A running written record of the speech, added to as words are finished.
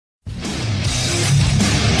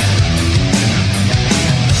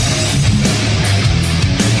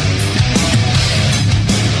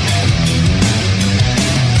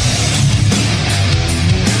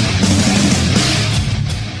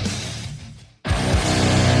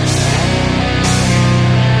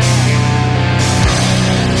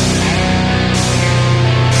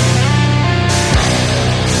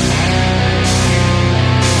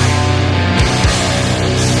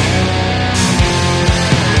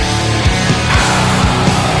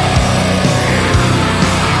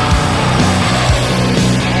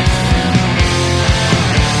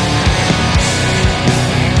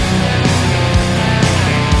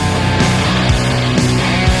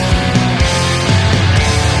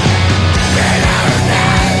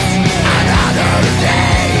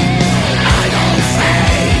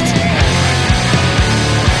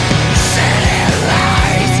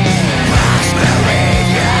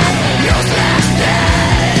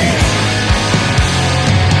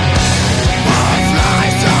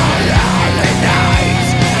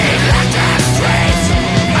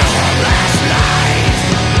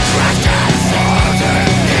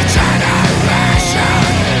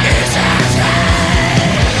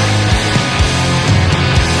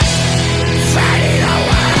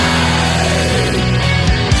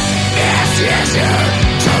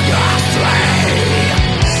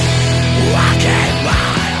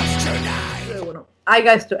Hi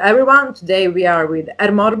guys to everyone. Today we are with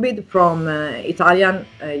Herr Morbid from Italian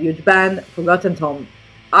huge band Forgotten Tom.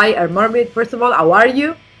 Hi Herr Morbid. First of all, how are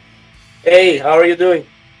you? Hey, how are you doing?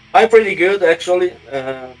 I'm pretty good, actually.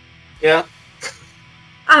 Yeah.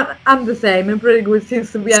 I'm the same. I'm pretty good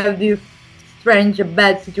since we have this strange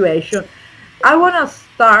bad situation. I want to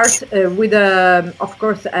start with, of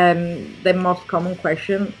course, the most common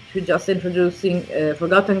question to just introducing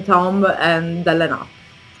Forgotten Tom and the lineup.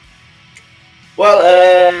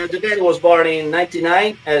 Well, the band was born in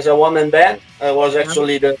 '99 as a one-man band. I was Yeah.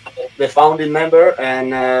 actually the founding member,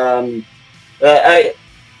 and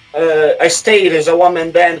I stayed as a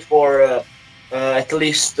one-man band for at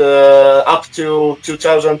least up to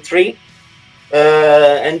 2003.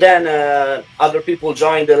 And then other people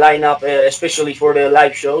joined the lineup, especially for the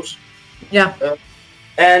live shows. Yeah.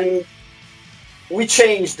 And we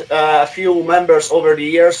changed a few members over the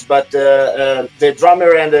years, but the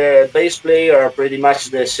drummer and the bass player are pretty much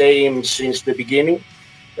the same since the beginning.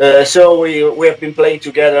 So we have been playing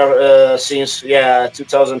together since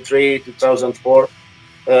 2003 2004.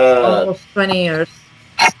 Almost 20 years.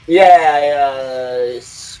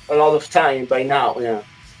 It's a lot of time by now. Yeah,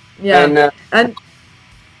 Yeah. and And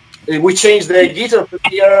we changed the guitar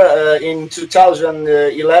player in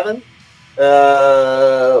 2011.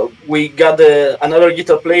 We got another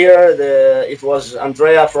guitar player. It was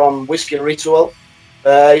Andrea from Whiskey Ritual.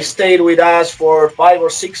 He stayed with us for 5 or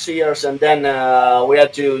 6 years, and then we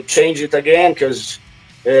had to change it again because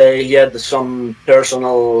he had some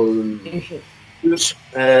personal issues.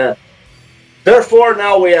 Therefore,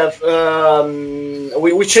 now we have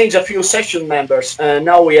we changed a few session members.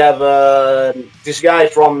 Now we have this guy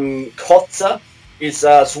from Kotza. It's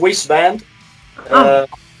a Swiss band.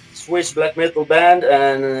 Swiss black metal band,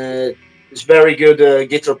 and he's very good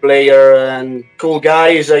guitar player and cool guy.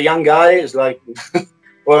 He's a young guy. He's like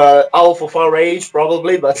half of our age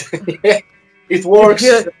probably, but it works.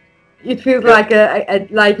 it feels like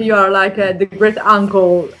you are like the great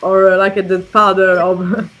uncle or like the father of.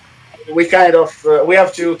 We kind of we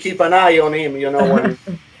have to keep an eye on him, when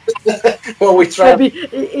when we try. Maybe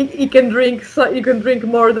he can drink. So he can drink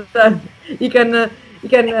more than he can. He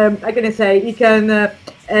can. I can say he can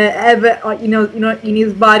have in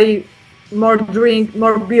his body more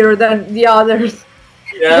beer than the others.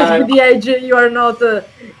 Because with the age you are not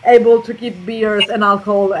able to keep beers and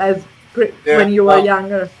alcohol as when you were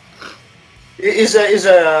younger. He's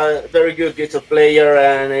a very good guitar player,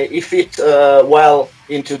 and he fit well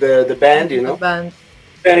into the band, The band.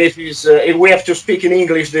 And if we have to speak in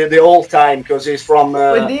English the whole time because he's from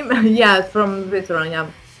With him, yes, from Switzerland, yeah.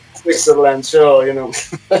 Switzerland, so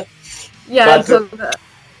Yeah,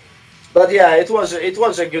 but yeah, it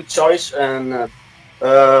was a good choice, and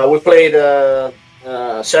we played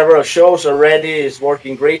several shows already. It's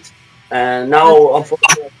working great, and now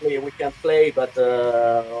unfortunately we can't play, but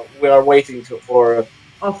we are waiting for.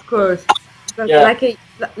 Of course, but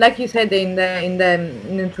like you said in the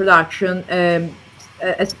introduction,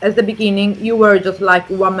 as the beginning, you were just like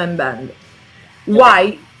one man band.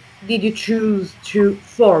 Why did you choose to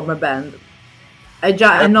form a band?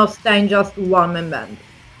 And not staying just one man band.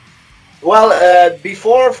 Well,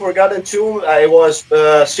 before Forgotten Tomb, I was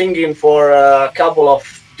singing for a couple of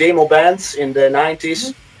demo bands in the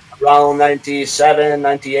 90s, around 97,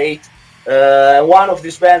 98. One of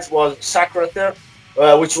these bands was Sacrater,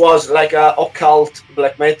 which was like a occult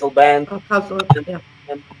black metal band.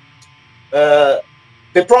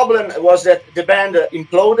 The problem was that the band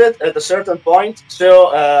imploded at a certain point,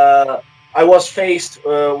 so I was faced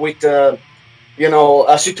with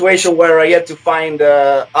a situation where I had to find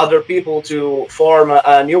other people to form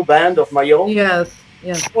a new band of my own. Yes.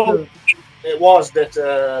 So it was that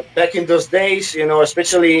back in those days,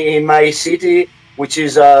 especially in my city, which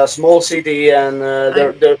is a small city, and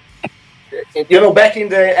back in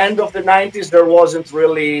the end of the 90s, there wasn't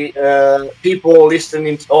really people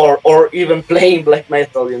listening or even playing black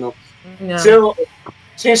metal, Yeah. So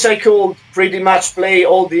since I could pretty much play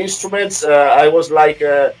all the instruments, I was like,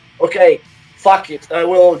 okay, fuck it, I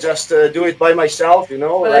will just do it by myself, the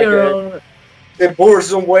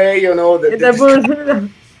Burzum way, The Burzum.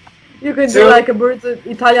 You can do like a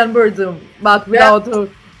Italian Burzum, but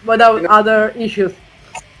without other issues.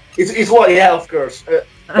 It was, of course,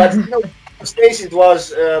 but those days it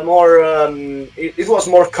was more. It was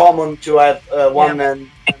more common to have one man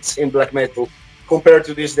bands in black metal compared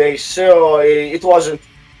to these days, so it wasn't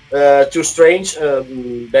too strange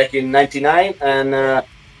back in '99. And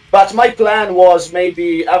but my plan was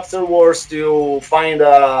maybe afterwards to find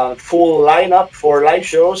a full lineup for live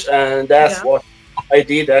shows, and that's what I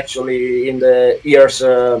did actually in the years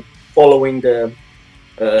following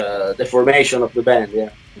the formation of the band. Yeah.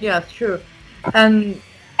 Yeah, sure. And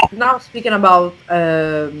now speaking about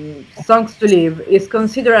Songs to Live is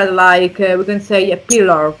considered like we can say a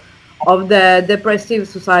pillar of the depressive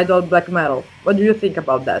suicidal black metal. What do you think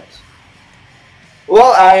about that?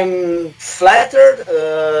 Well, I'm flattered,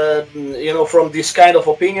 from this kind of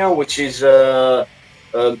opinion, which is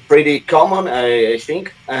pretty common, I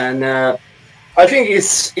think, and I think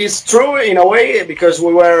it's true in a way because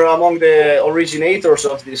we were among the originators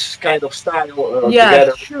of this kind of style Yes,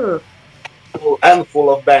 together sure. with a handful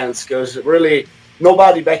of bands. Because really,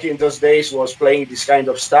 nobody back in those days was playing this kind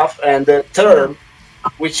of stuff, and the Yeah, term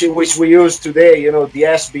which we use today,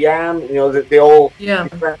 DSBM, the whole yeah,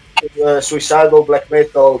 suicidal black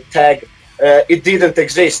metal tag, it didn't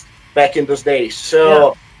exist back in those days. yeah.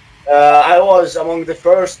 So I was among the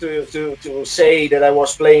first to say that I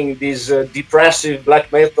was playing this depressive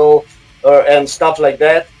black metal and stuff like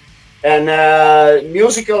that. And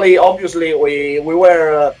musically, obviously, we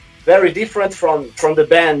were very different from the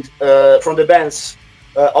bands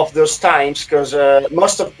of those times, because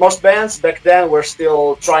most bands back then were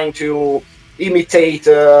still trying to imitate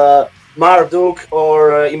Marduk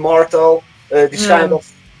or Immortal, this kind Yeah. of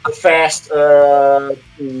fast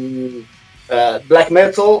black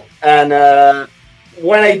metal. And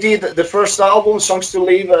when I did the first album, Songs to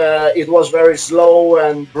Live, it was very slow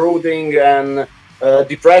and brooding and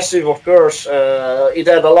depressive, of course. It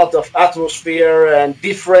had a lot of atmosphere and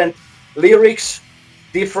different lyrics,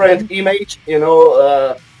 different image,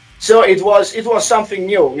 so it was something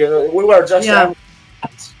new. We were just Yeah.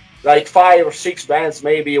 like 5 or 6 bands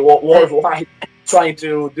maybe worldwide trying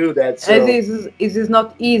to do that. As So it is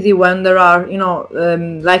not easy when there are,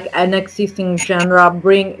 like an existing genre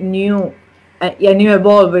bring new, yeah, new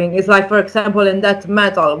evolving. It's like, for example, in death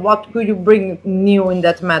metal, what could you bring new in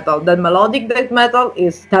death metal? That melodic death metal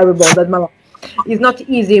is terrible. It's not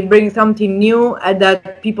easy bring something new and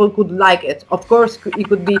that people could like it. Of course, it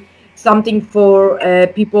could be something for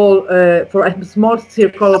people, for a small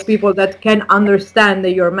circle of people that can understand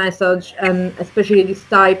your message, and especially this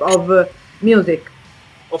type of music,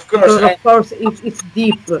 of course, because and of course it's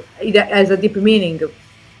deep, it has a deep meaning.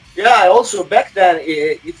 yeah, also back then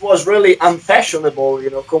it was really unfashionable,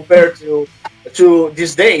 compared to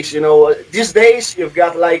these days. These days you've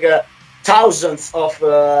got like thousands of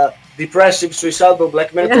depressive, suicidal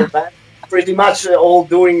black metal Yeah, bands, pretty much all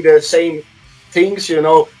doing the same things,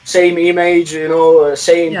 same image,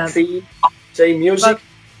 same yeah, theme, same but music.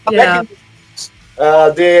 Back yeah, in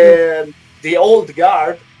the old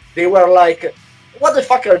guard, they were like, what the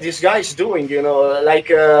fuck are these guys doing?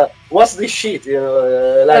 Like, what's this shit?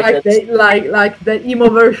 Like, like the emo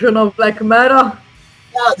version of black metal.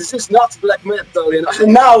 yeah, this is not black metal.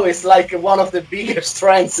 And now it's like one of the biggest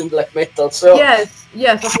trends in black metal. So Yes,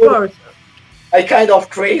 yes, of course. I kind of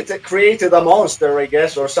created a monster, I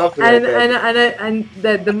guess, or something like and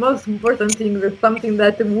that. the most important thing is something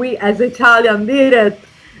that we as Italian did it,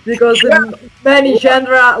 because Yeah, many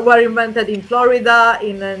genera were invented in Florida,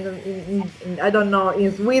 in I don't know,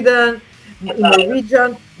 in Sweden, in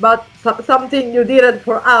Norwegian, but something you did it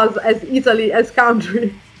for us as Italy as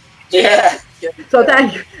country. yeah, yeah. So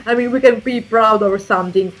thank you. I mean, we can be proud of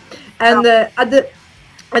something. And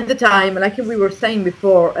at the time, like we were saying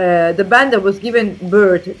before, the band that was given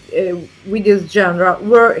birth with this genre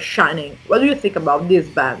were shining. What do you think about this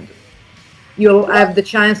band? You'll have the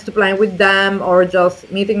chance to play with them or just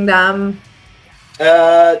meeting them?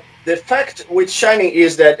 The fact with Shining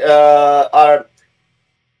is that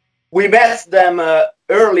we met them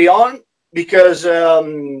early on, because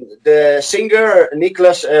the singer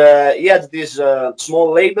Niklas, he had this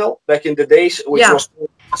small label back in the days, which Yeah, was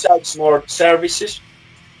called Smart Services,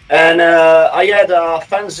 and I had a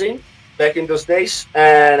fanzine back in those days,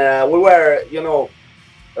 and we were,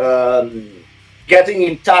 getting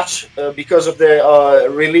in touch because of the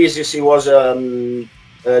releases he was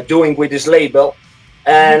doing with his label.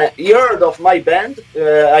 And he heard of my band.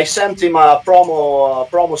 I sent him a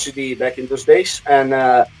promo CD back in those days, and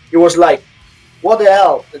he was like, "What the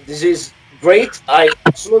hell? This is great! I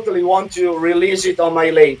absolutely want to release it on my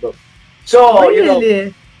label." So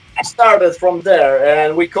really? I started from there,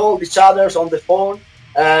 and we called each other on the phone,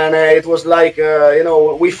 and it was like,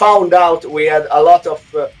 we found out we had a lot of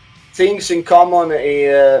things in common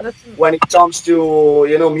That's when it comes to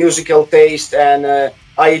musical taste and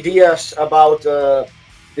ideas about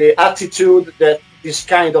the attitude that this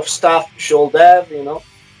kind of stuff should have, and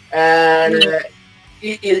yeah.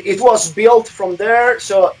 it was built from there.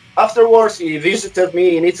 So afterwards, he visited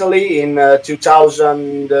me in Italy in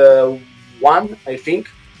 2001, I think.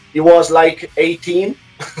 He was like 18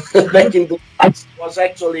 back in the. He was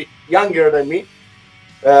actually younger than me.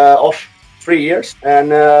 of 3 years,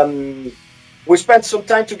 and we spent some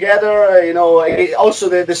time together. Also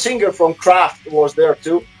the singer from Kraft was there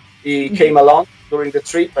too. He came along during the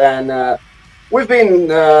trip, and we've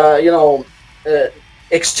been,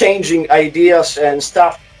 exchanging ideas and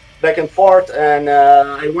stuff back and forth. And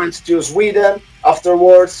I went to Sweden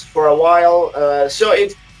afterwards for a while. So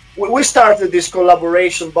we started this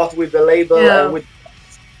collaboration, both with the label and with.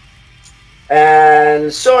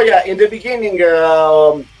 And so yeah, in the beginning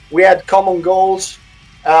we had common goals.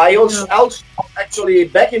 I also actually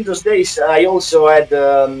back in those days I also had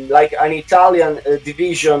like an Italian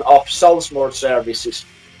division of Salesforce services.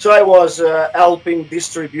 So I was helping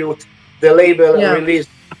distribute the label release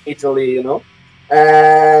in Italy,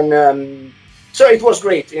 and so it was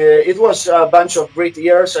great. It was a bunch of great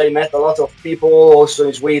years. I met a lot of people also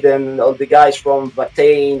in Sweden, all the guys from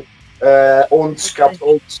Vatane, Ondscap,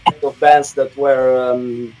 all kind of bands that were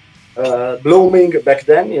blooming back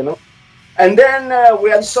then, And then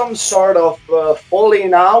we had some sort of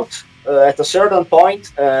falling out at a certain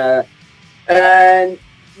point, and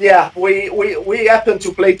yeah, we happened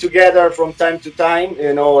to play together from time to time,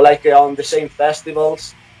 like on the same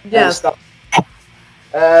festivals and stuff.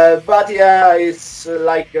 But yeah, it's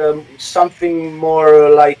like something more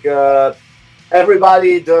like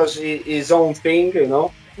everybody does his own thing,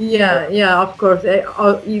 Yeah, of course.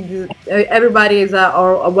 Everybody is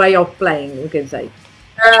a way of playing, you can say.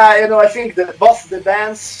 I think that both the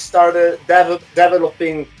bands started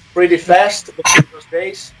developing pretty fast in those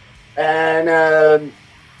days, and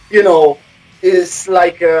it's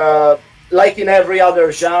like in every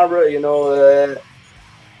other genre,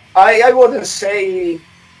 I wouldn't say,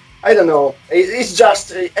 I don't know. It's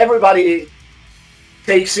just everybody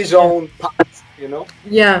takes his own path,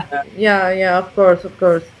 Yeah. Of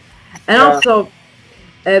course. And also,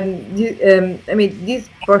 I mean, this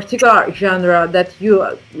particular genre that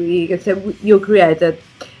we can say you created,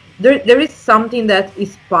 there is something that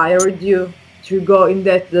inspired you to go in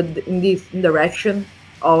this direction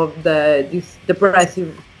of this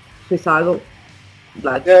depressive, suicidal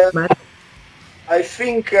black metal. I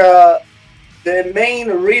think the main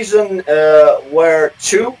reason were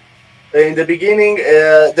two. In the beginning,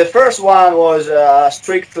 the first one was a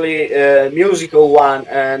strictly musical one,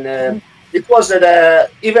 and it was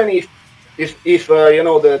that even if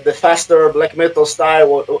the faster black metal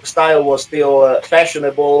style was still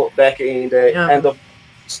fashionable back in the end of,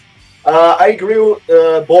 I grew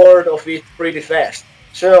bored of it pretty fast.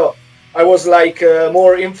 So I was like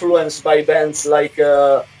more influenced by bands like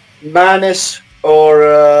Manes or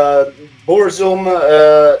Burzum,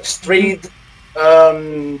 Street,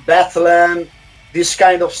 Bethlehem, this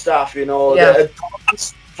kind of stuff. The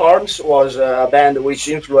Thorns was a band which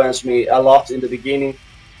influenced me a lot in the beginning,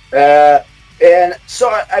 and so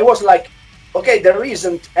I was like, okay, there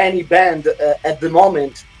isn't any band at the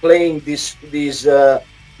moment playing this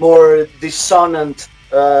more dissonant,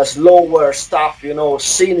 slower stuff,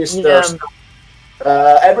 sinister stuff.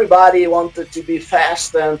 Everybody wanted to be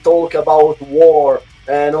fast and talk about war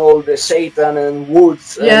and all the Satan and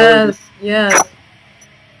woods. Yes.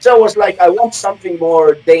 So I was like, I want something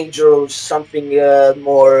more dangerous, something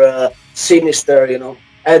more sinister,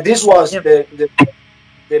 And this was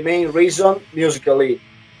the main reason musically.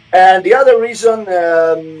 And the other reason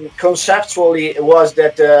conceptually was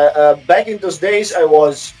that back in those days I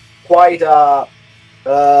was quite a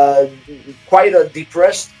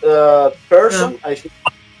depressed person, I think.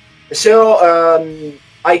 So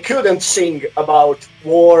I couldn't sing about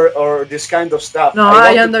war or this kind of stuff. No,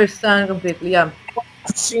 I understand completely. Yeah.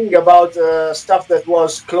 Sing about stuff that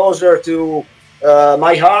was closer to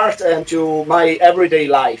my heart and to my everyday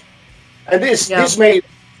life, and this made a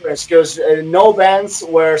difference because no bands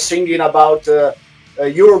were singing about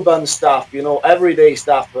urban stuff, everyday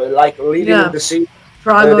stuff like living in the city,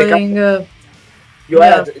 traveling.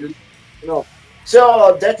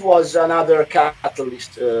 So that was another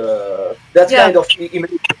catalyst. Kind of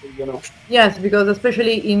immediately, Yes, because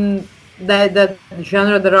especially in that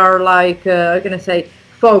genre, there are like how can I say,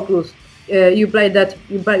 focused. You play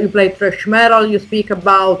thrash metal. You speak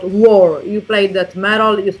about war. You play that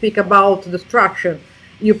metal. You speak about destruction.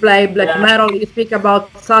 You play black metal. You speak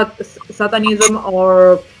about satanism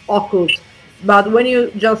or occult. But when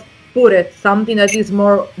you just put it something that is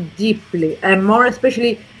more deeply and more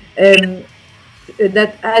especially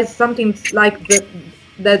that has something like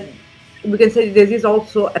that we can say this is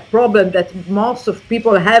also a problem that most of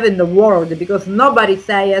people have in the world, because nobody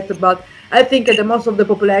say it, but I think that most of the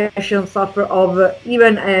population suffer of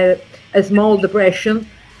even a small depression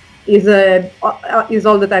is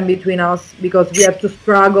all the time between us, because we have to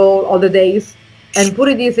struggle all the days and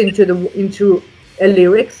put this into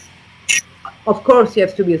lyrics. Of course, you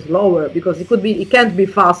have to be slower because it can't be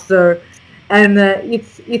faster, and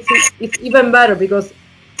it's even better because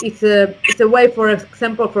it's a way, for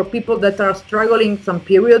example, for people that are struggling some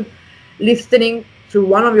period, listening to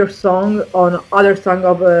one of your song on other song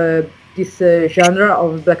of this genre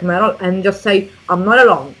of black metal, and just say, I'm not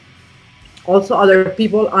alone. Also, other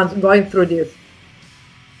people are going through this.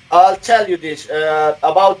 I'll tell you this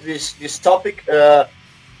about this topic.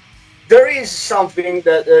 There is something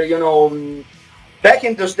that back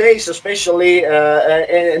in those days, especially,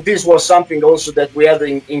 and this was something also that we had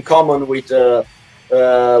in common with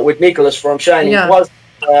Nicholas from Shining, Yeah. was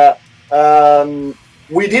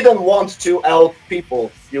we didn't want to help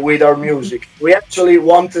people with our music. We actually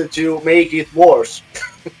wanted to make it worse.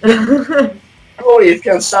 Oh, it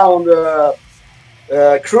can sound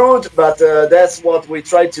crude, but that's what we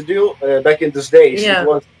tried to do back in those days. It Yeah.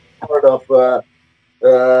 was sort of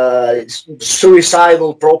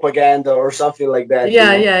suicidal propaganda or something like that.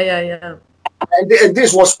 Yeah, yeah, yeah, yeah. And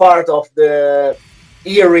this was part of the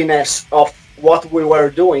eeriness of what we were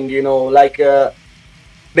doing, like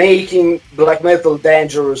making black metal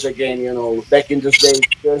dangerous again, back in those days,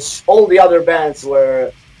 because all the other bands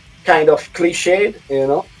were kind of cliched,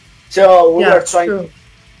 so we Yeah, were trying true.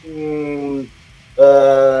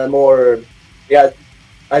 more, yeah,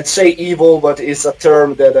 I'd say evil, but it's a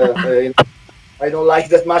term that I don't like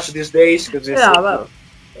that much these days because Yeah, well,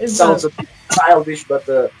 it it's sounds not. a bit childish, but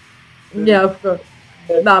Yeah, of course.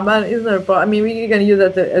 No, man, it's not a problem. I mean, you can use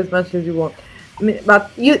that as much as you want. I mean,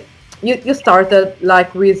 but you started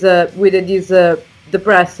like with this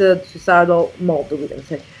depressed, suicidal mode, we can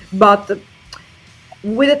say. But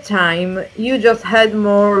with the time, you just had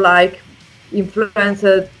more like influenced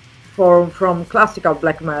from classical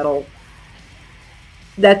black metal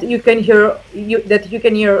that you can hear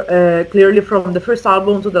clearly from the first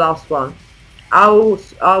album to the last one. How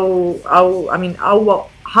I mean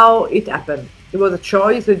how it happened. It was a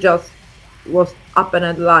choice. It just was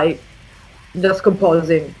happened like just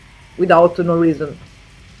composing without no reason.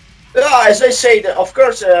 yeah, as I said, of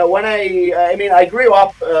course, when I mean, I grew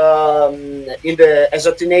up as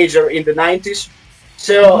a teenager in the 90s.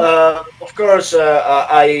 So, Hmm. of course,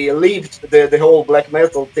 I lived the whole black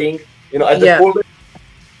metal thing, at the Yeah. full.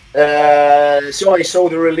 So I saw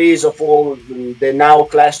the release of all the now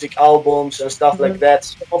classic albums and stuff like Hmm. that.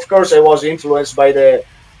 So of course, I was influenced by the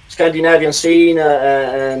Scandinavian scene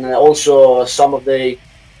and also some of the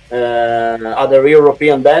other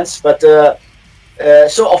European bands. But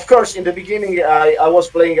so, of course, in the beginning, I was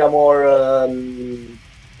playing a more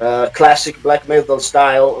classic black metal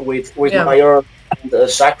style with Yeah. my earl and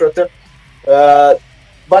Sacrater. Uh,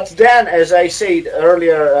 but then, as I said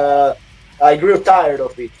earlier, I grew tired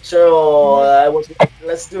of it. So Hmm. I was like,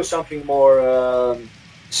 let's do something more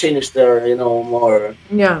sinister, more.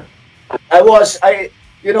 Yeah. I always,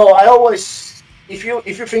 if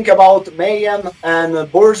you think about Mayhem and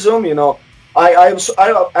Burzum,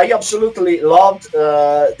 I absolutely loved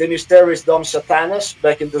the Mysterious Dom Satanas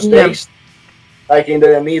back in those Yeah. days, like in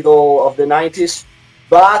the middle of the 90s.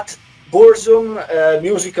 But Burzum,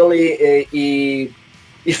 musically,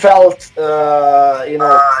 he felt,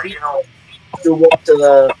 to what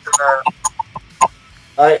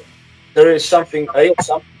I there is something. I hear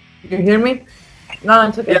something. You hear me? No,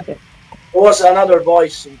 it's okay. Yeah, It's okay. there was another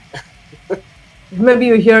voice. Maybe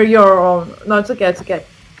you hear your own. No, it's okay. It's okay.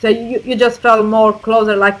 So you just felt more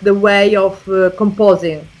closer, like the way of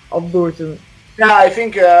composing of Burton. Yeah, I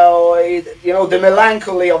think the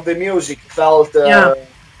melancholy of the music felt. Yeah.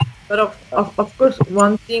 But of course,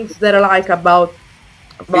 one things that I like about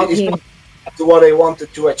It's him. not to what I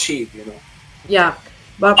wanted to achieve. Yeah.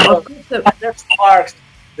 But So of course, that sparked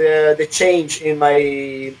the change in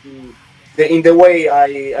in the way I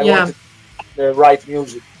yeah, wanted to write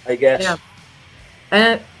music, I yeah. guess.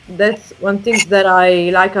 And that's one thing that I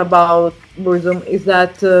like about Burzum is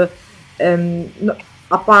that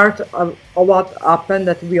apart of what happened,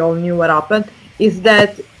 that we all knew what happened, is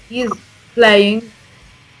that he's playing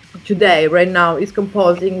today, right now, is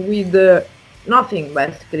composing with nothing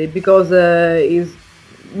basically because he's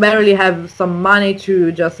barely have some money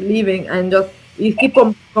to just living and just he keep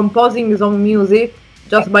on composing his own music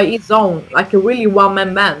just by his own, like a really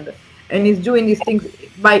one-man band, and he's doing these things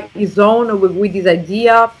by his own with his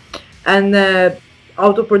idea and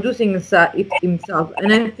auto-producing it himself,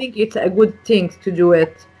 and I think it's a good thing to do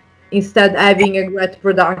it instead having a great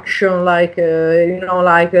production like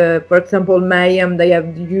like for example Mayhem, they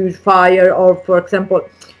have huge fire, or for example,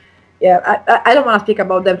 yeah, I don't want to speak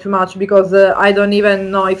about them too much because I don't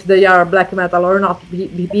even know if they are black metal or not,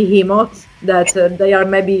 behemoths that they are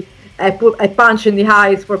maybe a punch in the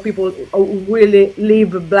eyes for people who really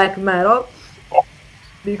live black metal,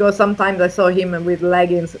 because sometimes I saw him with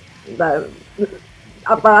leggings that,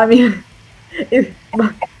 I mean, it,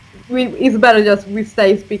 it's better just we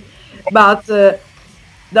stay speak, but there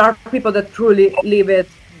are people that truly live it,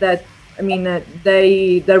 that, I mean,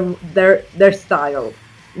 their style,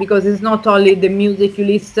 because it's not only the music you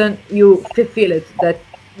listen, you feel it, that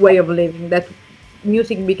way of living, that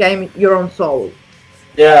music became your own soul.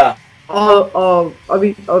 Yeah. Or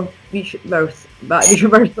vice versa, vice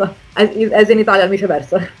versa, as in Italian, vice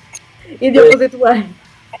versa, in the opposite way.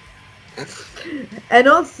 And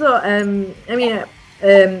also, I mean,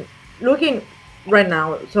 looking right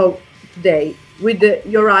now, so today, with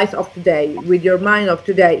your eyes of today, with your mind of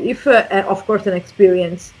today, if of course an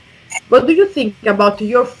experience, what do you think about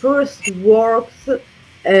your first works,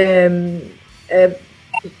 um, uh,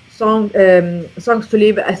 songs to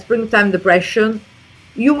live, a springtime depression?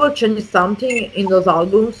 You will change something in those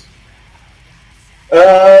albums?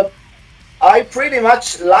 I pretty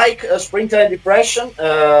much like Springtime Depression.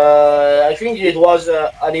 I think it was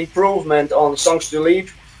an improvement on Songs to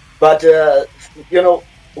Live, but you know,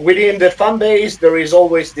 within the fan base there is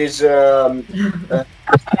always this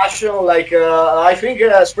passion. Like I think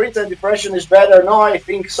Springtime Depression is better. No, I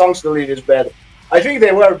think Songs to Live is better. I think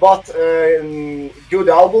they were both good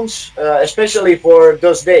albums, especially for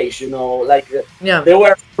those days. You know, like Yeah. they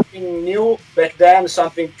were something new back then,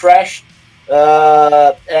 something fresh.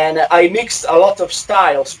 And I mixed a lot of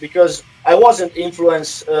styles because I wasn't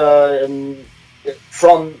influenced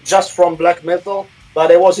from black metal,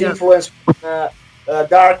 but I was Yeah. influenced from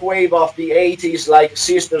dark wave of the 80s, like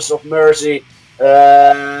Sisters of Mercy,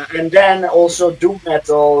 and then also doom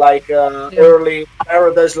metal, like early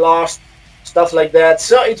Paradise Lost, stuff like that.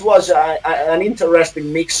 So it was an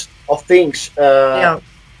interesting mix of things. Yeah.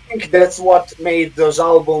 I think that's what made those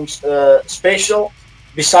albums special.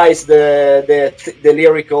 Besides the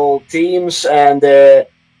lyrical themes and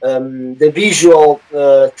the visual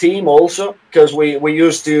theme also, because we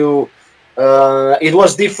used to. It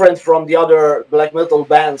was different from the other black metal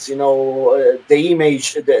bands, you know, the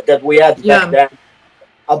image that we had back Yeah. then,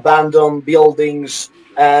 abandoned buildings,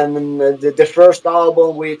 and the first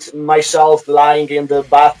album with myself lying in the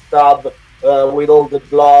bathtub with all the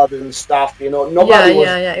blood and stuff, you know, Yeah.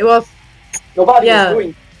 Yeah. It was. nobody was Yeah.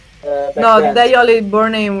 doing back No, then. they only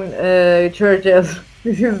burning churches.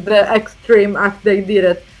 This is the extreme act they did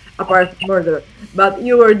it, apart murder. But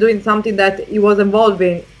you were doing something that it was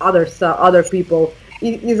involving other people.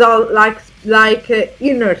 It is all like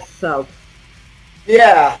inner self.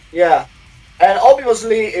 Yeah, yeah. And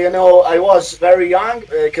obviously, you know, I was very young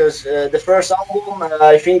because the first album,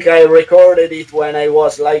 I think I recorded it when I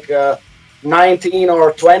was like 19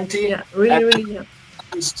 or 20. Yeah, And really, yeah.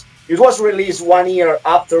 it was released 1 year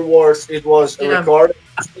afterwards. It was Yeah, recorded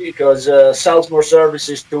because Salesforce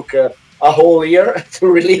Services took a whole year to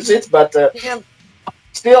release it. But yeah,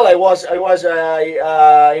 still, I was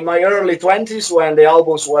in my early 20s when the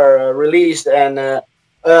albums were released, and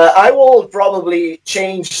I will probably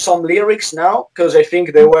change some lyrics now because I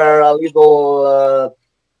think they were a little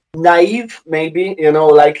naive, maybe, you know,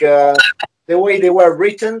 like the way they were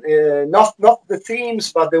written, not the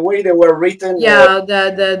themes, but the way they were written. yeah.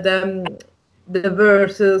 The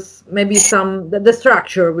verses, maybe the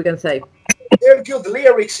structure, we can say. They're good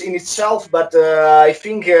lyrics in itself, but I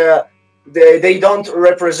think they don't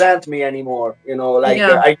represent me anymore. You know, like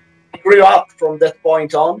Yeah, I grew up from that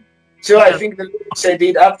point on. So I yeah, think the lyrics I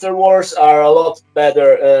did afterwards are a lot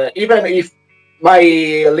better, even if my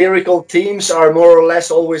lyrical themes are more or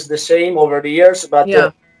less always the same over the years. But yeah,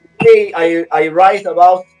 the way I write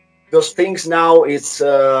about those things now, it's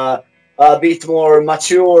a bit more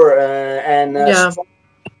mature and yeah, strong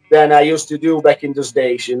than I used to do back in those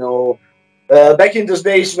days. You know, back in those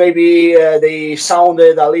days, maybe they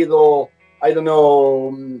sounded a little, I don't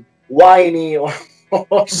know, whiny or,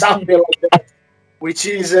 or something like that, which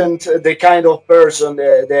isn't the kind of person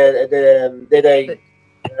that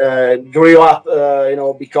I grew up, you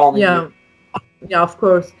know, becoming. yeah. Yeah, of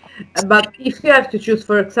course. But if you have to choose,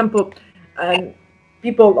 for example, um,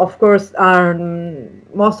 people, of course, are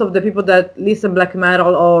most of the people that listen black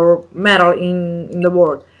metal or metal in the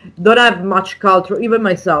world don't have much culture. Even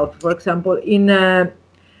myself, for example, in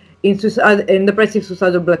depressive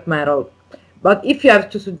suicidal black metal. But if you have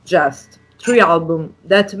to suggest three albums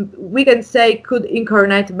that we can say could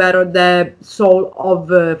incarnate better the soul of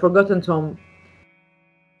Forgotten Tome,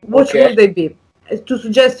 which Okay. would they be? To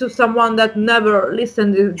suggest to someone that never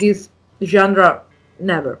listened to this genre,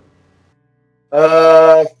 never.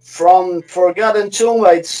 From Forgotten Tomb,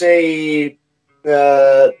 I'd say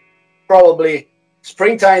uh, probably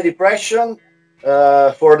Springtime Depression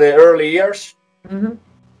for the early years. Mm-hmm.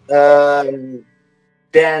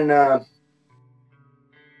 Then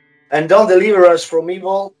and Don't Deliver Us from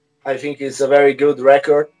Evil. I think it's a very good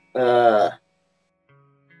record. Yeah,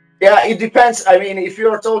 it depends. I mean, if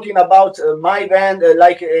you're talking about my band,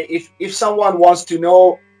 if someone wants to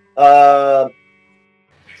know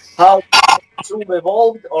how Zoom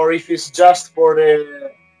evolved, or if it's just for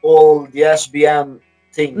the whole DSBM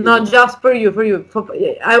thing, you Not know. just for you, for you.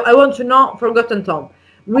 I want to know, Forgotten Tom,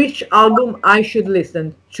 which album I should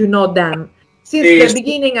listen to know them since the Is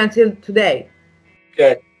beginning until today.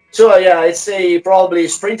 okay. So yeah, I'd say probably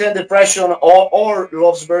Springtime Depression or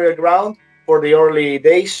Love's Burial Ground for the early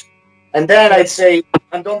days, and then I'd say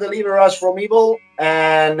And Don't Deliver Us from Evil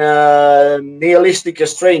and Nihilistic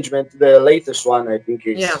Estrangement, the latest one. I think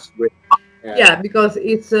Yeah. it's great. Yeah. Yeah, because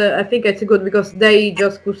it's I think it's good because they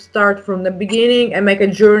just could start from the beginning and make a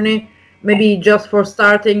journey, maybe just for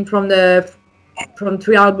starting from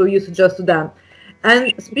three albums you suggest to them.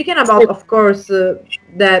 And speaking about, of course,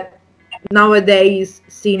 that nowadays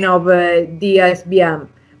scene of DSBM,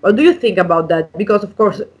 what do you think about that? Because of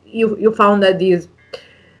course you found that this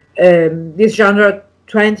genre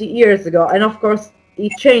 20 years ago, and of course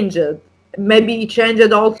it changed. Maybe it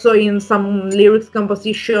changed also in some lyrics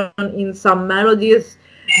composition, in some melodies.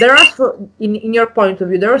 There are, in your point of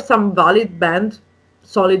view, there are some valid band,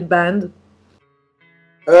 solid band.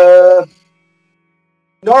 Uh,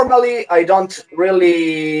 Normally, I don't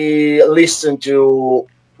really listen to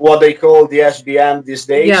what they call the SBM these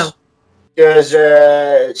Yeah, days, because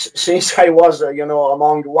since I was,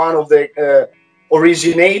 among one of the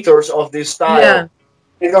originators of this style, yeah,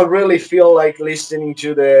 I don't really feel like listening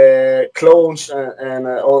to the clones and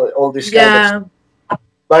all this kind of stuff. yeah,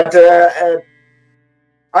 But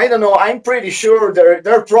I don't know. I'm pretty sure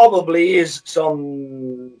there probably is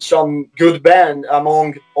some good band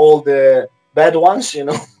among all the bad ones,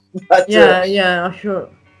 but yeah, sure.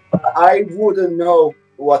 I wouldn't know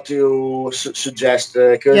what to suggest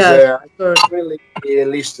because Yes, I of course. really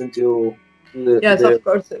listen to Yes, the of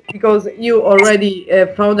course, because you already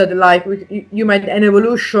found that like you made an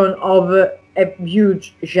evolution of a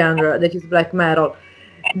huge genre that is black metal.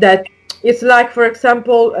 That it's like, for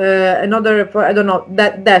example, another, for I don't know,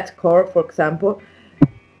 that deathcore, for example.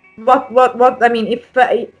 What I mean, if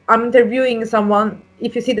I'm interviewing someone,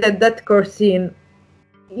 if you see that deathcore scene,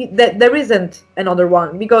 that there isn't another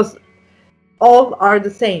one because all are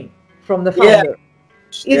the same from the yeah, founder.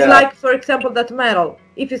 It's yeah, like, for example, that metal.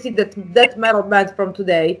 If you see that metal bands from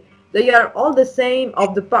today, they are all the same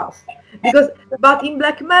of the past. Because, but in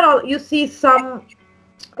black metal, you see some,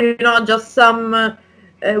 just some,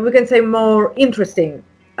 we can say more interesting.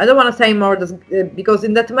 I don't want to say more because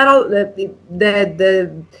in that metal,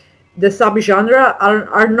 the subgenre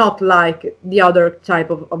are not like the other type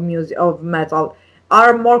of music of metal,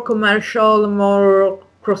 are more commercial, more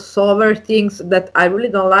crossover things that I really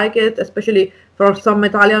don't like it, especially for some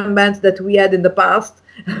Italian bands that we had in the past.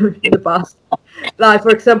 In the past, like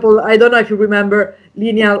for example, I don't know if you remember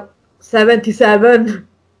Lineal 77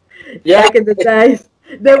 yeah. back in the days.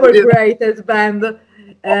 They were great as band.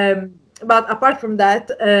 But apart from that,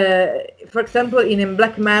 for example, in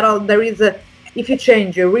black metal, there is a, if you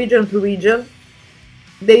change a region to region,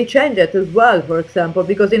 they change it as well. For example,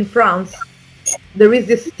 because in France, there is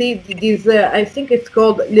this I think it's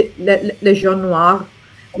called Légion Noire,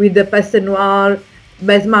 with the Peste Noire,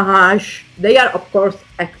 Besmarash. They are, of course,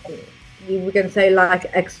 we can say like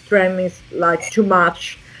extremists, like too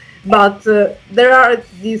much, but there are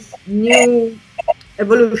this new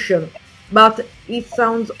evolution, but it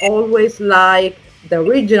sounds always like the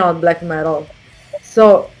original black metal.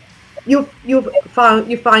 So you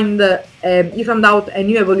found out a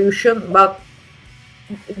new evolution, but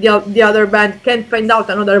the other band can't find out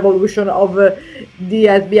another evolution of the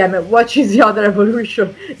SBM. What is the other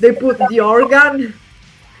evolution? They put the organ.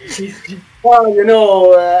 Well,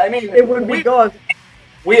 I mean, It would be good.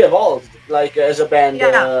 we evolved like as a band.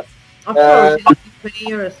 Yeah, of course. Uh, In 20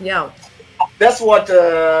 years, yeah. that's what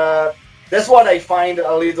I find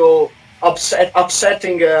a little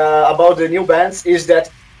upsetting about the new bands is that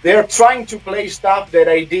they're trying to play stuff that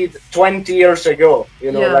I did 20 years ago.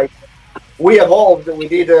 Yeah. Like we evolved. We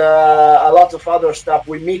did a lot of other stuff.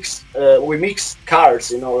 We mixed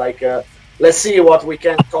cars. Like let's see what we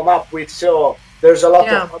can come up with. So there's a lot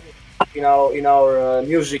Yeah. of other, in our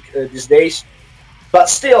music these days. But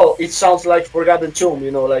still, it sounds like Forgotten Tomb.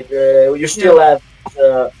 Like you still have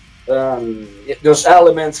those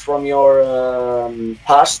elements from your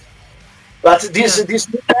past. But these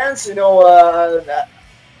new bands,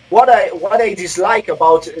 what I dislike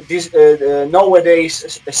about this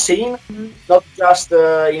nowadays scene, not just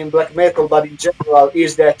in black metal but in general,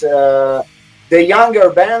 is that the younger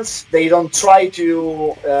bands, they don't try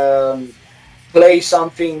to play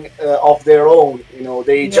something of their own. You know,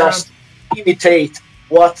 they Yeah, just imitate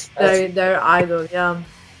what, their idol. Yeah,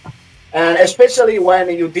 and especially when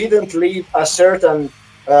you didn't leave a certain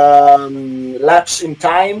lapse in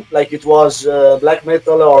time, like it was black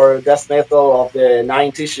metal or death metal of the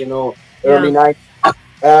 90s, you know, early yeah, 90s.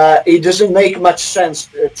 It doesn't make much sense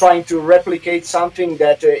trying to replicate something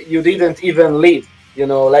that you didn't even live. You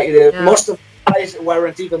know, like yeah, most of the guys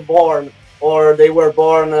weren't even born, or they were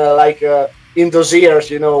born in those years.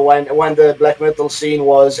 You know, when the black metal scene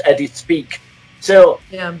was at its peak. So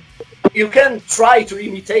yeah, you can try to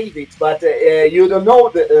imitate it, but you don't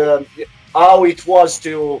know how it was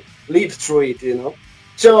to live through it. You know,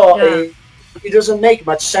 so yeah, it doesn't make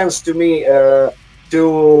much sense to me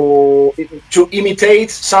to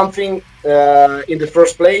imitate something in the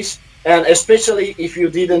first place, and especially if you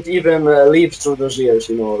didn't even live through those years.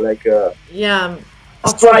 You know, like yeah.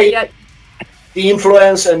 just Of course, try yeah, the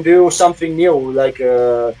influence and do something new. Like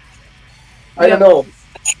I don't yeah, know,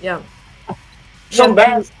 yeah, yeah. some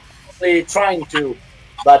bands are probably trying to,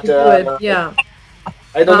 but To do it, yeah.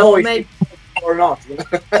 I don't But know if maybe, it or not.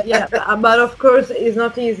 yeah, but of course it's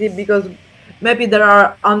not easy because maybe there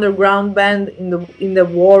are underground band in the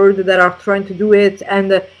world that are trying to do it,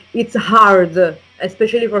 and it's hard,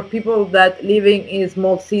 especially for people that living in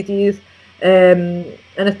small cities, and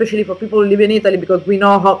especially for people living in Italy, because we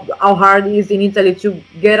know how hard it is in Italy to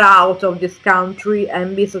get out of this country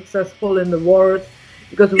and be successful in the world,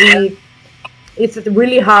 because we it's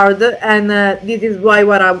really hard, and this is why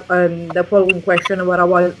the following question, what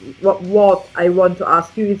I want to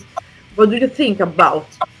ask you is, what do you think about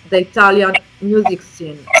the Italian music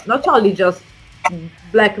scene? Not only just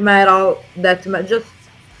black metal, just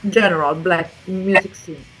general black music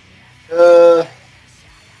scene. uh,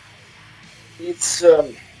 it's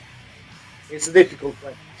it's a difficult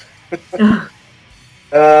question.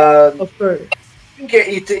 Um, Of course. I think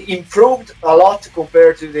it improved a lot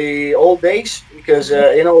compared to the old days because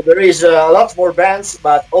you know, there is a lot more bands,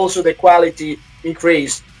 but also the quality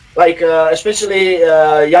increased. Like especially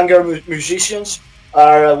younger musicians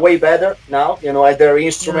are way better now. You know, at their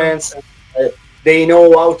Yeah, instruments, and, they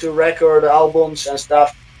know how to record albums and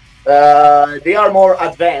stuff. They are more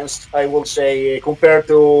advanced, I will say, compared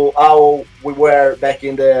to how we were back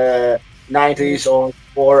in the 90s or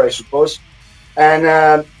more, I suppose.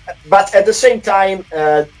 And but at the same time,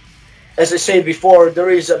 as I said before, there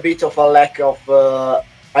is a bit of a lack of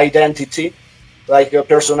identity, like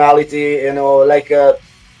personality. You know, like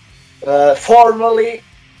formally,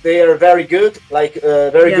 they are very good, like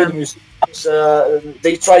very good yeah, musicians.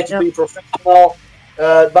 They try to yeah, be professional,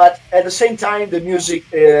 but at the same time, the music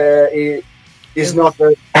is not it's,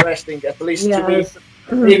 very interesting, at least to me. yes.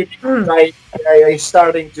 Even if I'm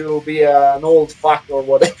starting to be an old fuck or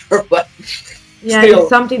whatever, but Yeah, it's still,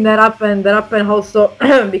 something that happened also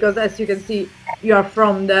because as you can see, you are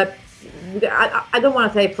from the. I don't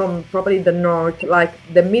want to say from probably the north, like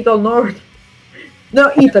the middle north,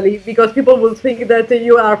 no, Italy, because people will think that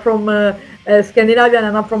you are from Scandinavia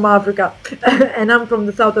and I'm from Africa, and I'm from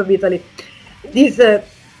the south of Italy. This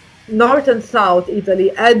north and south Italy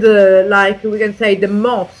had, like we can say, the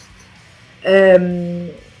most um,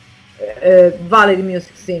 valid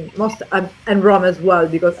music scene, most and Rome as well,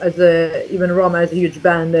 because as even Rome has a huge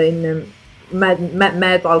band in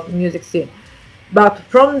metal music scene. But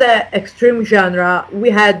from the extreme genre, we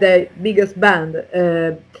had the biggest band.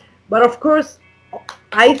 But of course,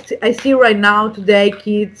 I see right now today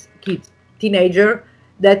teenager,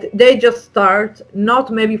 that they just start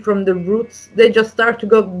not maybe from the roots. They just start to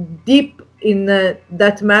go deep in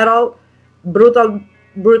death metal, brutal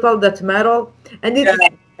brutal death metal, and yeah,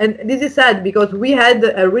 this is sad because we had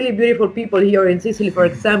really beautiful people here in Sicily. For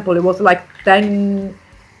example, it was like 10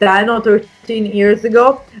 or 13 years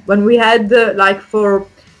ago when we had like for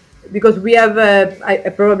because we have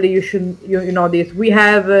probably you know this, we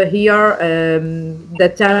have here the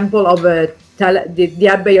temple of the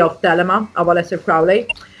abbey of Telema of Aleister Crowley.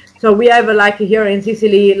 So we have like here in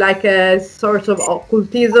Sicily like a sort of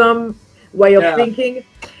occultism way of yeah, thinking,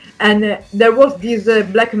 and there was this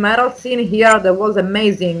black metal scene here that was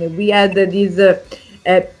amazing. We had this uh,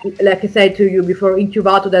 like I said to you before,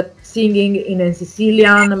 Incubato, that singing in a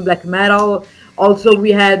Sicilian black metal. Also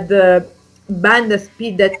we had band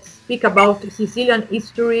that speak about Sicilian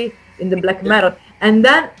history in the black yeah, metal, and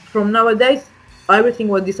then from nowadays everything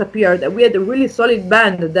was disappeared. We had a really solid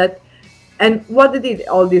band that, and what they did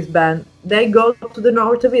all this band, they go to the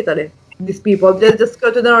north of Italy. these people. They just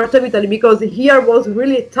go to the north of Italy because here was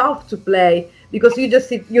really tough to play because you just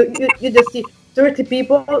see you just see 30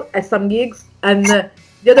 people at some gigs, and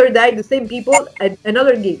the other day the same people at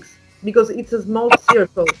another gigs because it's a small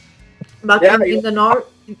circle. But Yeah, in the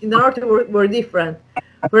north were different.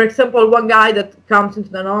 For example, one guy that comes into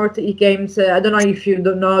the north, he came. I don't know if you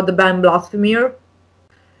don't know the band Blasphemer.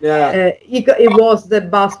 yeah, He was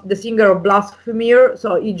the singer of Blasphemer,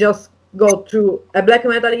 so he just go to a black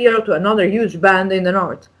metal hero to another huge band in the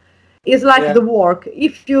north. It's like yeah. the work.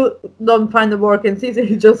 If you don't find the work in Sicily,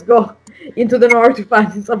 you just go into the north to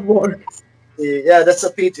find some work. Yeah, that's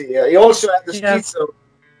a pity. Yeah. He also had the Yeah, Schizo,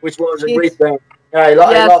 which was a great it's band. Yeah, I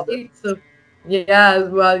yes, loved it. it's yes,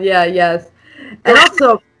 well, yeah, yes, and Because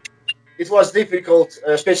also it was difficult,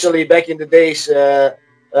 especially back in the days.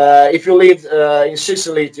 If you lived in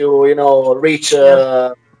Sicily to, reach yeah,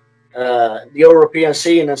 the European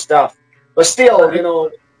scene and stuff. But still,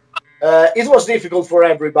 correct, it was difficult for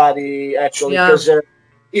everybody actually yeah, because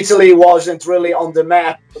Italy wasn't really on the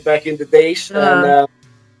map back in the days, and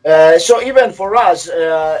uh, so even for us,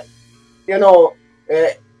 you know, uh,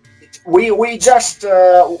 we just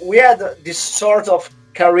we had this sort of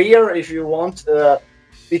career, if you want,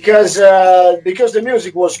 because the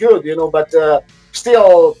music was good, but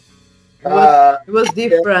still. Uh, it was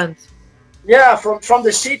different. yeah, from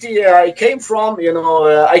the city I came from,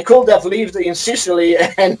 I could have lived in Sicily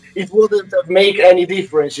and it wouldn't have made any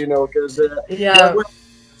difference, because there Yeah,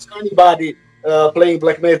 wasn't anybody playing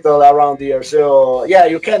black metal around here. So yeah,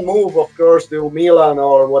 you can move, of course, to Milan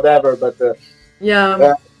or whatever, but yeah,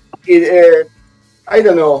 uh, it, I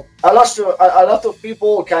don't know. A lot of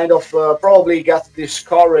people kind of probably got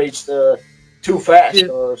discouraged too fast, too.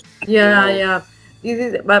 or you Yeah, know. yeah. This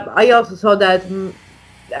is, but I also saw that,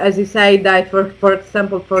 as you say, that for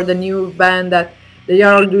example, for the new band that they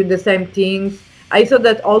are all doing the same things. I saw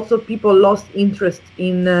that also people lost interest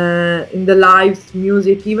in the live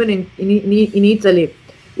music, even in Italy.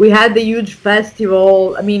 We had the huge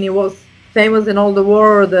festival. I mean, it was famous in all the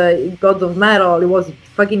world. God of Metal. It was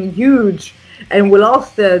fucking huge, and we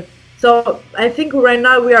lost it. So I think right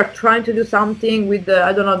now we are trying to do something with the,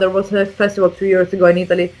 I don't know, there was a festival 2 years ago in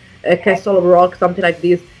Italy, Castle of Rock, something like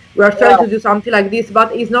this. We are trying Yeah, to do something like this,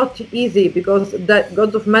 but it's not easy because that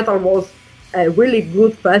God of Metal was a really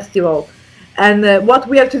good festival. And what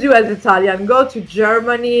we have to do as Italian, go to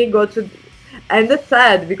Germany, and that's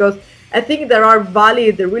sad because I think there are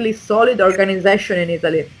valid, really solid organization in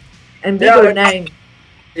Italy and bigger yeah. name.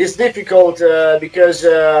 It's difficult because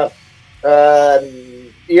there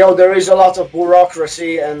is a lot of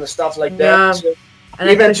bureaucracy and stuff like that. Yeah, So and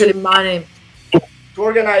even especially money. to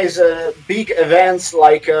organize big events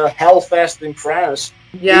like Hellfest in France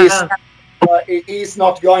is Yeah, it is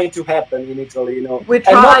not going to happen in Italy, we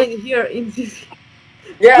and not tried here in this.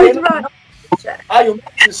 yeah, We tried. you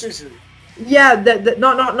mentioned Sicily. Yeah,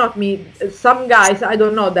 not me. Some guys, I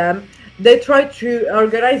don't know them. They try to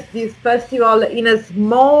organize this festival in a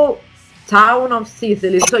small town of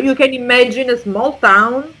Sicily. So you can imagine a small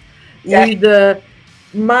town Yeah, with the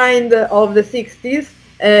mind of the 60s.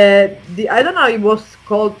 I don't know, it was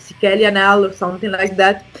called Sicilian Hell or something like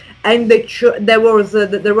that. And there were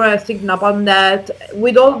a thing upon that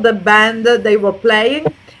with all the band they were playing.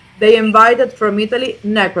 They invited from Italy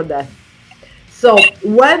Necrodeath. So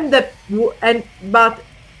when and but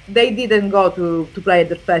they didn't go to play at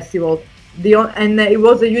the festival. And it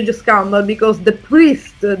was a huge scandal because the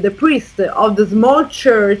priest of the small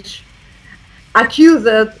church accused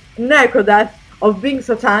Necrodat of being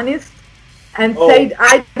satanist and oh said,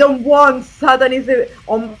 "I don't want satanism."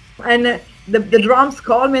 And the drums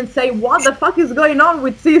call me and say, "What the fuck is going on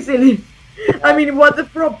with Sicily?" I yeah, mean, what the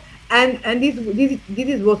prop? And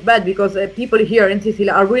this was bad because people here in Sicily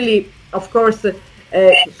are really, of course,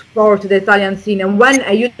 support the Italian scene. And when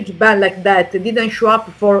a huge band like that didn't show up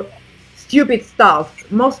for stupid stuff,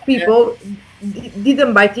 most yeah, people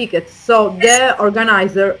didn't buy tickets. So the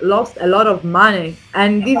organizer lost a lot of money.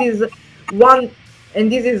 And this is one,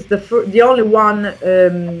 and this is the only one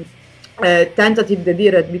tentative they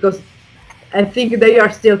did it because I think they are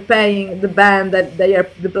still paying the band that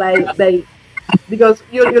they because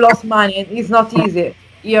you lost money and it's not easy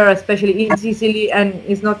here, especially in Sicily, and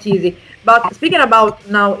it's not easy. But speaking about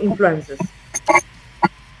now influences,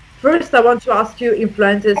 first I want to ask you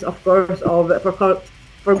influences, of course, of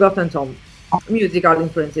Forgotten Tom, musical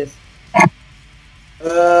influences.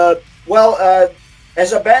 uh, well,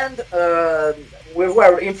 as a band, we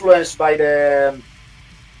were influenced by the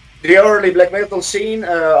early black metal scene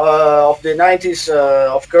of the 90s,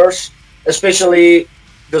 of course, especially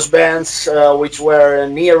those bands which were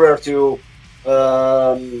nearer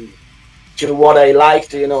um, to what I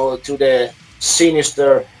liked, you know, to the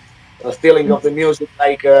sinister feeling of the music,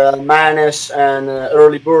 like Manus and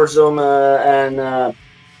early Burzum and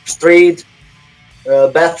Street,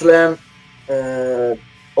 Bethlehem, uh,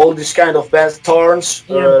 all these kind of bands, Thorns,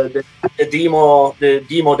 Yeah. the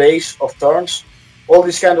demo days of Thorns, all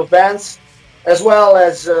these kind of bands, as well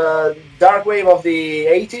as dark wave of the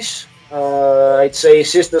 80s. I'd say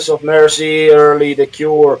Sisters of Mercy, early The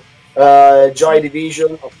Cure, Joy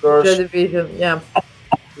Division, of Joy course, Division. Yeah.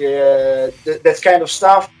 that kind of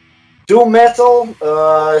stuff. Doom metal,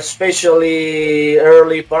 especially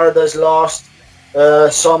early Paradise Lost,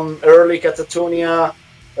 some early Catatonia,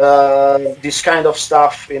 this kind of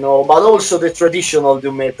stuff, you know, but also the traditional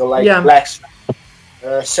doom metal like Yeah. Black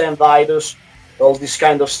Sabbath, Sam Vidus, all this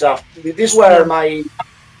kind of stuff. These were Yeah. my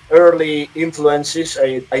early influences,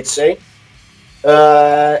 I'd say.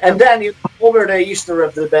 And then over the history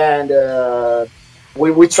of the band,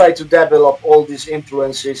 we try to develop all these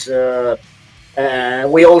influences. And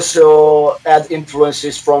we also had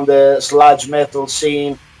influences from the sludge metal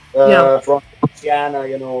scene, Yeah. from Louisiana,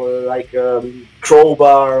 you know, like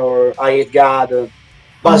Crowbar or I Hate God,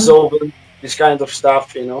 Buzz Oven, this kind of stuff,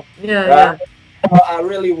 you know. Yeah. Uh, Yeah. a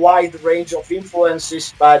really wide range of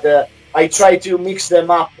influences, but I try to mix them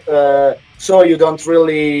up so you don't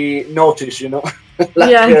really notice, you know, like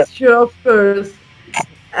Yes, sure, of course.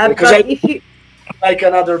 because I But if you, like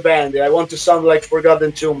another band. I want to sound like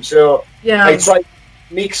Forgotten Tomb, so I yeah, try to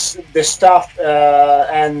mix the stuff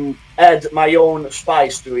and add my own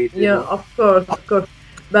spice to it. You yeah, know. of course, of course.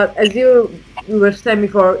 But as you were saying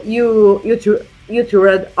before, you two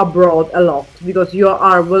read abroad a lot because you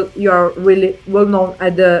are really well known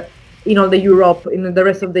at the in all the Europe in the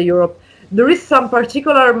rest of the Europe. There is some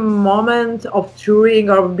particular moment of touring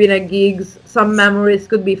or being at gigs. Some memories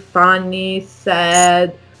could be funny,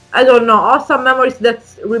 sad. I don't know, or some memories that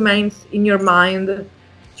remains in your mind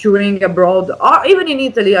touring abroad or even in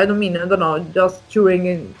Italy. I don't know, just touring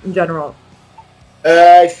in general.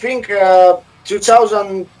 I think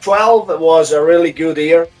 2012 was a really good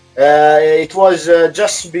year. It was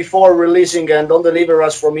just before releasing and Don't Deliver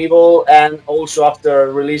Us from Evil, and also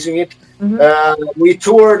after releasing it. Hmm. We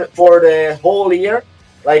toured for the whole year.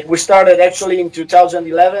 Like we started actually in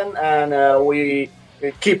 2011, and we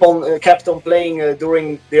kept on playing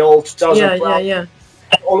during the whole Yeah, yeah, 2012 yeah.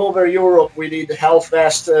 all over Europe. We did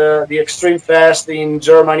Hellfest, the Extreme Fest in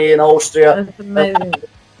Germany and Austria, That's and amazing.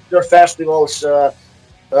 other festivals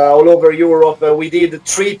all over Europe. We did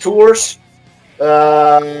 3 tours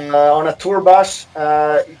on a tour bus.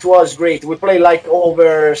 It was great. We played like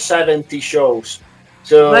over 70 shows. My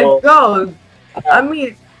So God. uh, I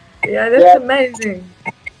mean, yeah, that's yeah, amazing.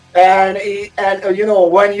 and you know,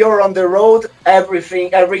 when you're on the road,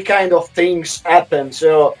 every kind of things happen.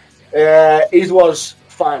 So it was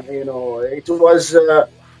fun. You know, uh,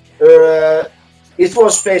 it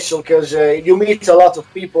was special because you meet a lot of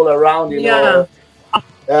people around. You know,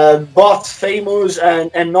 Yeah, both famous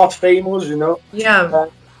and not famous. You know, yeah. uh,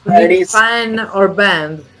 Could and be it's fan or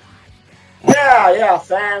band. yeah,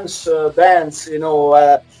 fans, bands. You know,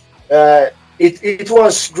 uh, it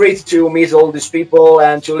was great to meet all these people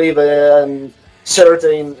and to live in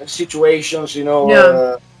certain situations. You know,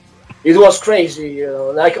 Yeah. it was crazy. You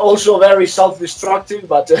know, like also very self-destructive,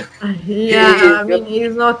 but Yeah, you I know, mean,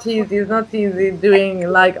 it's not easy. It's not easy doing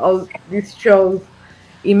like all these shows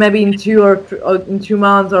in maybe or in 2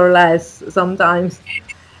 months or less sometimes.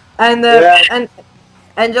 And yeah.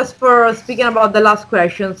 and just for speaking about the last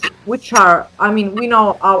questions, which are, I mean, we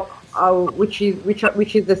know how which is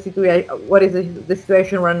the situation, what is the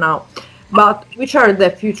situation right now, but which are the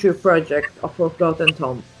future projects of Forgotten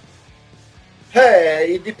Tom?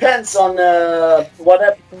 Hey, it depends on what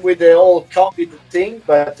happened with the whole COVID thing,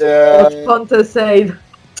 but What Ponte said.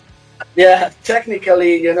 yeah,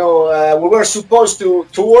 technically, you know, we were supposed to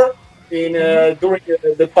tour in during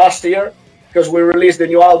the past year because we released the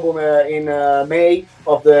new album in May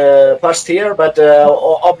of the past year, but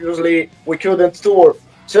obviously we couldn't tour.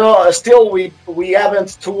 So still, we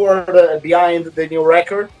haven't toured behind the new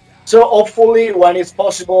record. So hopefully, when it's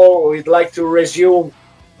possible, we'd like to resume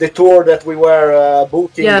the tour that we were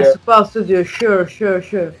booking Yeah, supposed to do. Sure, sure,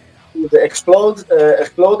 sure. the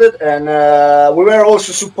exploded, and we were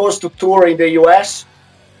also supposed to tour in the US,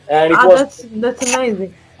 and it Ah, was that's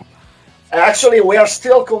amazing. actually we are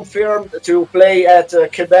still confirmed to play at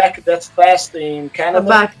Quebec That's Fest in Canada,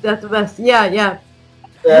 Back that best. Yeah, yeah.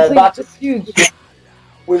 but That's huge.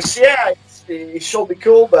 we'll see. Yeah, it should be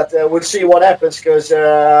cool, but we'll see what happens because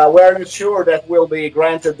we're not sure that we'll be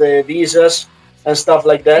granted the visas and stuff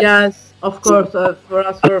like that. Yes, of course. For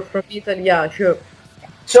us, from Italy, yeah, sure.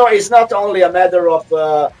 So it's not only a matter of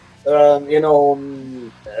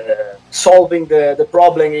solving the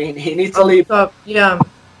problem in Italy, Also, yeah,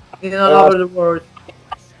 in all uh, over the world.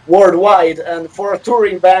 worldwide. And for a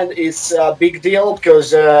touring band, it's a big deal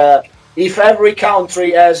because if every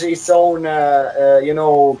country has its own,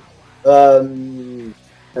 um,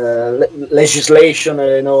 legislation,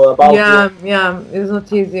 about Yeah, yeah, it's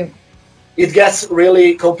not easy. it gets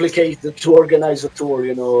really complicated to organize a tour.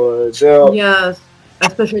 So Yes,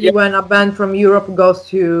 especially yeah, when a band from Europe goes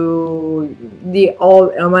to the all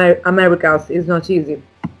Americas, it's not easy.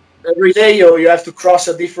 every day you have to cross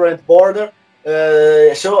a different border,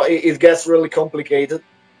 so it gets really complicated.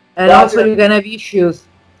 And But also you can have issues.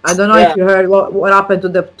 I don't know if yeah, you heard what happened to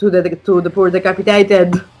the poor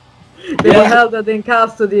decapitated. They were yeah, held in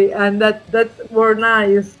custody, and that were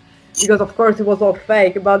nice because of course it was all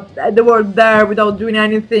fake. But they were there without doing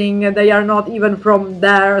anything. And they are not even from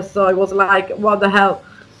there, so it was like what the hell.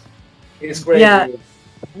 it's Yeah, crazy.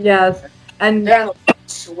 yes, and Then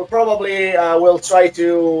we probably will try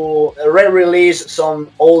to re-release some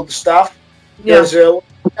old stuff yeah, because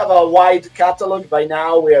we have a wide catalog by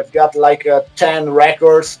now. We have got like 10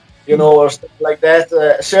 records, or stuff like that.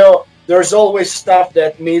 So there's always stuff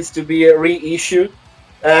that needs to be reissued.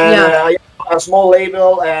 And yeah, I have a small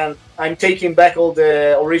label, and I'm taking back all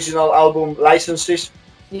the original album licenses.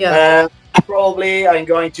 yes. And probably I'm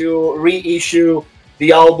going to reissue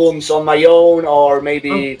the albums on my own, or Oh,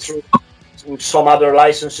 maybe through some other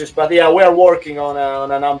licenses. But yeah, we are working on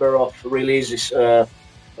a number of releases of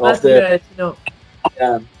that's the. great.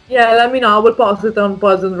 Yeah, Yeah, let me know. I will post it on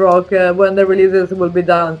Poison Rock when the releases will be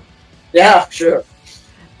done. yeah, sure.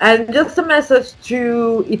 And just a message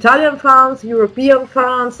to Italian fans, European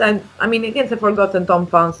fans, and I mean against the Forgotten Tom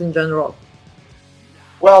fans in general.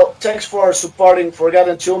 Well, thanks for supporting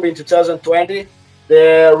Forgotten Tomb in 2020.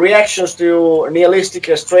 The reactions to Nihilistic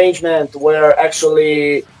Estrangement were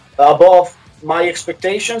actually above my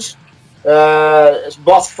expectations,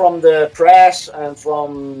 both from the press and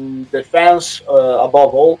from the fans,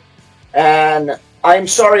 above all. And I'm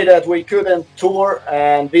sorry that we couldn't tour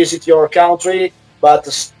and visit your country, but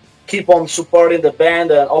keep on supporting the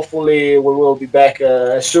band, and hopefully we will be back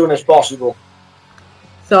as soon as possible.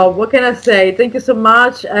 So what can I say? Thank you so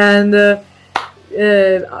much, and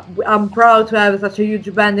I'm proud to have such a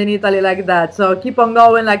huge band in Italy like that. So keep on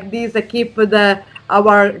going like this, and keep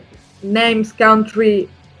our names country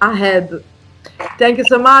ahead. Thank you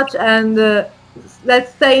so much, and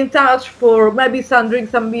let's stay in touch for maybe drink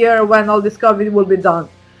some beer when all this COVID will be done.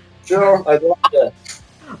 Sure, I'd love that.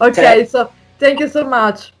 Okay, so thank you so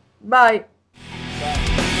much. Bye.